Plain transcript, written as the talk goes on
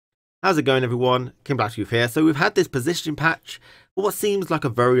How's it going, everyone? KingBlackToof here. So we've had this positioning patch for what seems like a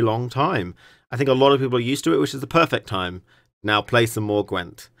very long time. I think a lot of people are used to it, which is the perfect time. Now play some more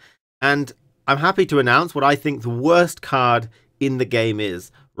Gwent. And I'm happy to announce what I think the worst card in the game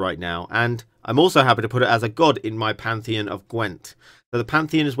is right now. And I'm also happy to put it as a god in my pantheon of Gwent. So the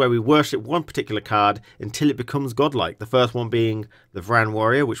pantheon is where we worship one particular card until it becomes godlike. The first one being the Vran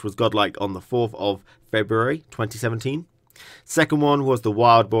Warrior, which was godlike on the 4th of February 2017. Second one was the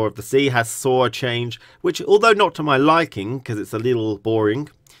Wild Boar of the Sea, has sword change, which, although not to my liking because it's a little boring,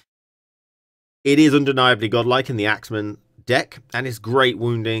 it is undeniably godlike in the Axeman deck, and it's great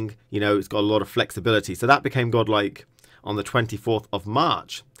wounding. You know, it's got a lot of flexibility, so that became godlike on the 24th of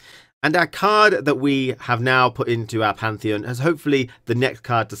March. And our card that we have now put into our pantheon, as hopefully the next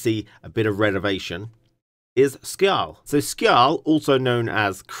card to see a bit of renovation, is Skjarl. So Skjarl, also known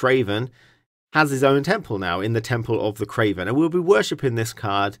as Craven, has his own temple now in the Temple of the Craven, and we'll be worshipping this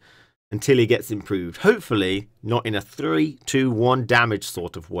card until he gets improved. Hopefully not in a 3-2-1 damage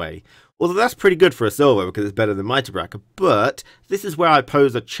sort of way, although that's pretty good for a silver because it's better than Mighty Bracker. But this is where I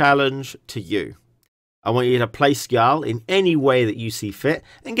pose a challenge to you. I want you to play Skjarl in any way that you see fit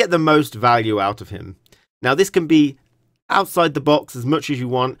and get the most value out of him. Now this can be outside the box as much as you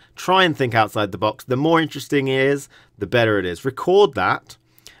want. Try and think outside the box. The more interesting it is, the better it is. Record that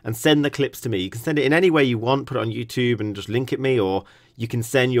and send the clips to me. You can send it in any way you want, put it on YouTube and just link it me, or you can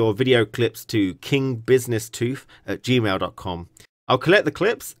send your video clips to KingBlackToof@gmail.com. I'll collect the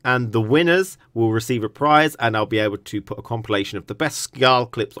clips and the winners will receive a prize, and I'll be able to put a compilation of the best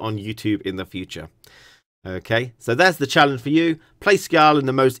Skjarl clips on YouTube in the future. Okay, so that's the challenge for you. Play Skjarl in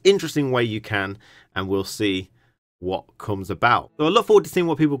the most interesting way you can, and we'll see what comes about. So I look forward to seeing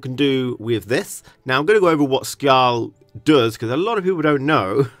what people can do with this. Now I'm going to go over what Skjarl does, because a lot of people don't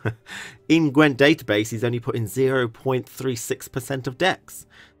know. In Gwent database, he's only put in 0.36% of decks.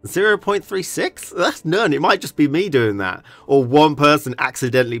 0.36? That's none. It might just be me doing that, or one person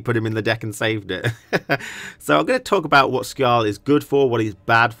accidentally put him in the deck and saved it. So I'm going to talk about what Skjarl is good for, what he's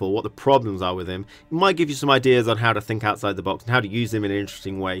bad for, what the problems are with him. It might give you some ideas on how to think outside the box and how to use him in an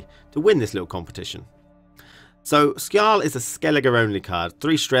interesting way to win this little competition. So Skjarl is a Skellige only card,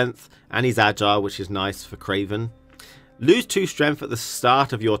 3 strength, and he's agile, which is nice for Craven. Lose 2 strength at the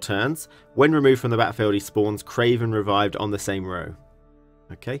start of your turns. When removed from the battlefield, he spawns Craven revived on the same row.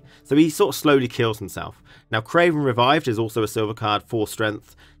 Okay, so he sort of slowly kills himself. Now Craven revived is also a silver card, 4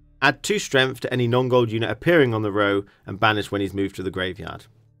 strength. Add 2 strength to any non-gold unit appearing on the row and banish when he's moved to the graveyard.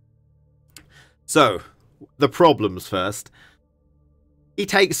 So, the problems first. He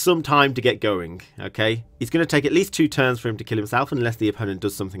takes some time to get going, okay? He's going to take at least 2 turns for him to kill himself unless the opponent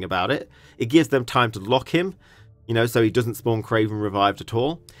does something about it. It gives them time to lock him, you know, so he doesn't spawn Craven revived at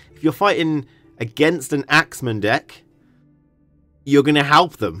all. If you're fighting against an Axeman deck, you're going to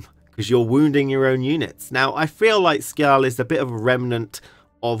help them because you're wounding your own units. Now, I feel like Skjarl is a bit of a remnant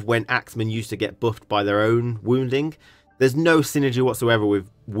of when Axemen used to get buffed by their own wounding. There's no synergy whatsoever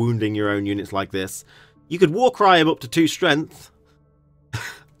with wounding your own units like this. You could Warcry him up to 2 strength.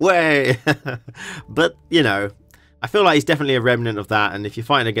 Way! But, you know, I feel like he's definitely a remnant of that, and if you're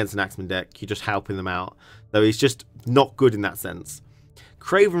fighting against an Axeman deck, you're just helping them out. Though he's just not good in that sense.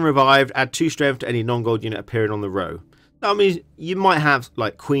 Craven revived, add 2 strength to any non-gold unit appearing on the row. I mean, you might have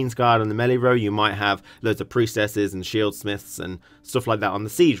like Queen's Guard on the melee row, you might have loads of priestesses and shieldsmiths and stuff like that on the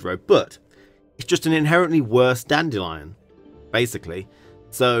siege row, but it's just an inherently worse Dandelion, basically.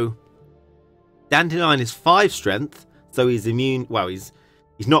 So Dandelion is 5 strength, so he's immune. Well, he's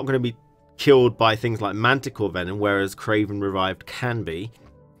not going to be killed by things like Manticore Venom, whereas Craven revived can be.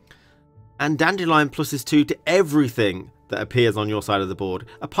 And Dandelion pluses 2 to everything that appears on your side of the board,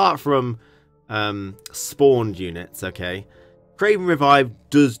 apart from spawned units, okay? Craven Revive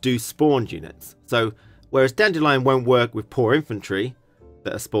does do spawned units. So, whereas Dandelion won't work with poor infantry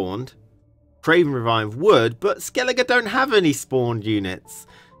that are spawned, Craven Revive would, but Skellige don't have any spawned units.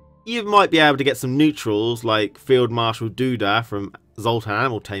 You might be able to get some neutrals like Field Marshal Duda from Zoltan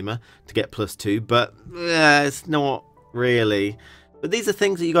Animal Tamer to get +2, but it's not really. But these are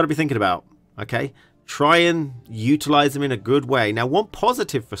things that you got to be thinking about, okay? Try and utilize them in a good way. Now, one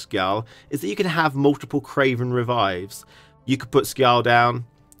positive for Skjarl is that you can have multiple Craven revives. You could put Skjarl down,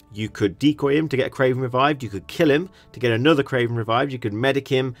 you could decoy him to get a Craven revived, you could kill him to get another Craven revived, you could medic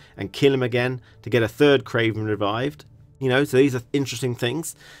him and kill him again to get a 3rd Craven revived. You know, so these are interesting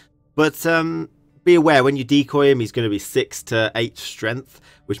things. But be aware, when you decoy him, he's going to be 6 to 8 strength,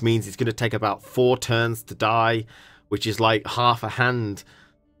 which means he's going to take about 4 turns to die, which is like half a hand.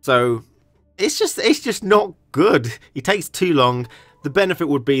 So it's just not good. He takes too long. The benefit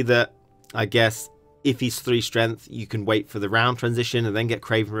would be that, I guess, if he's 3 strength, you can wait for the round transition and then get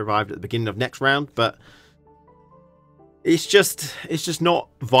Craven revived at the beginning of next round, but it's just not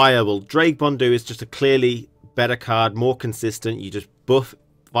viable. Drake Bondu is just a clearly better card, more consistent. You just buff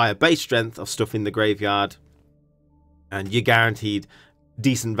via base strength of stuff in the graveyard, and you're guaranteed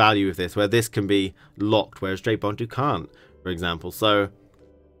decent value with this, where this can be locked, whereas Drake Bondu can't, for example. So,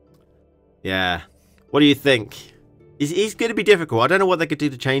 yeah. What do you think? It's going to be difficult. I don't know what they could do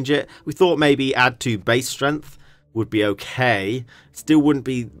to change it. We thought maybe add 2 base strength would be okay. Still wouldn't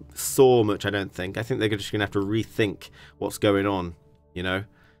be so much, I don't think. I think they're just going to have to rethink what's going on, you know.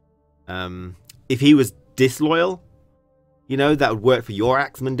 If he was disloyal, you know, that would work for your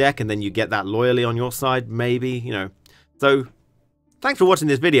Axeman deck, and then you get that loyally on your side, maybe, you know. So, thanks for watching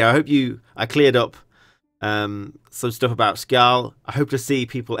this video. I hope I cleared up some stuff about Skal. I hope to see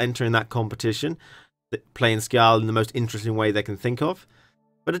people entering that competition, playing Skal in the most interesting way they can think of.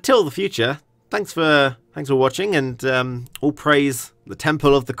 But until the future, thanks for watching, and all praise the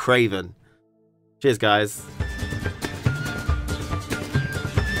Temple of the Craven. Cheers, guys.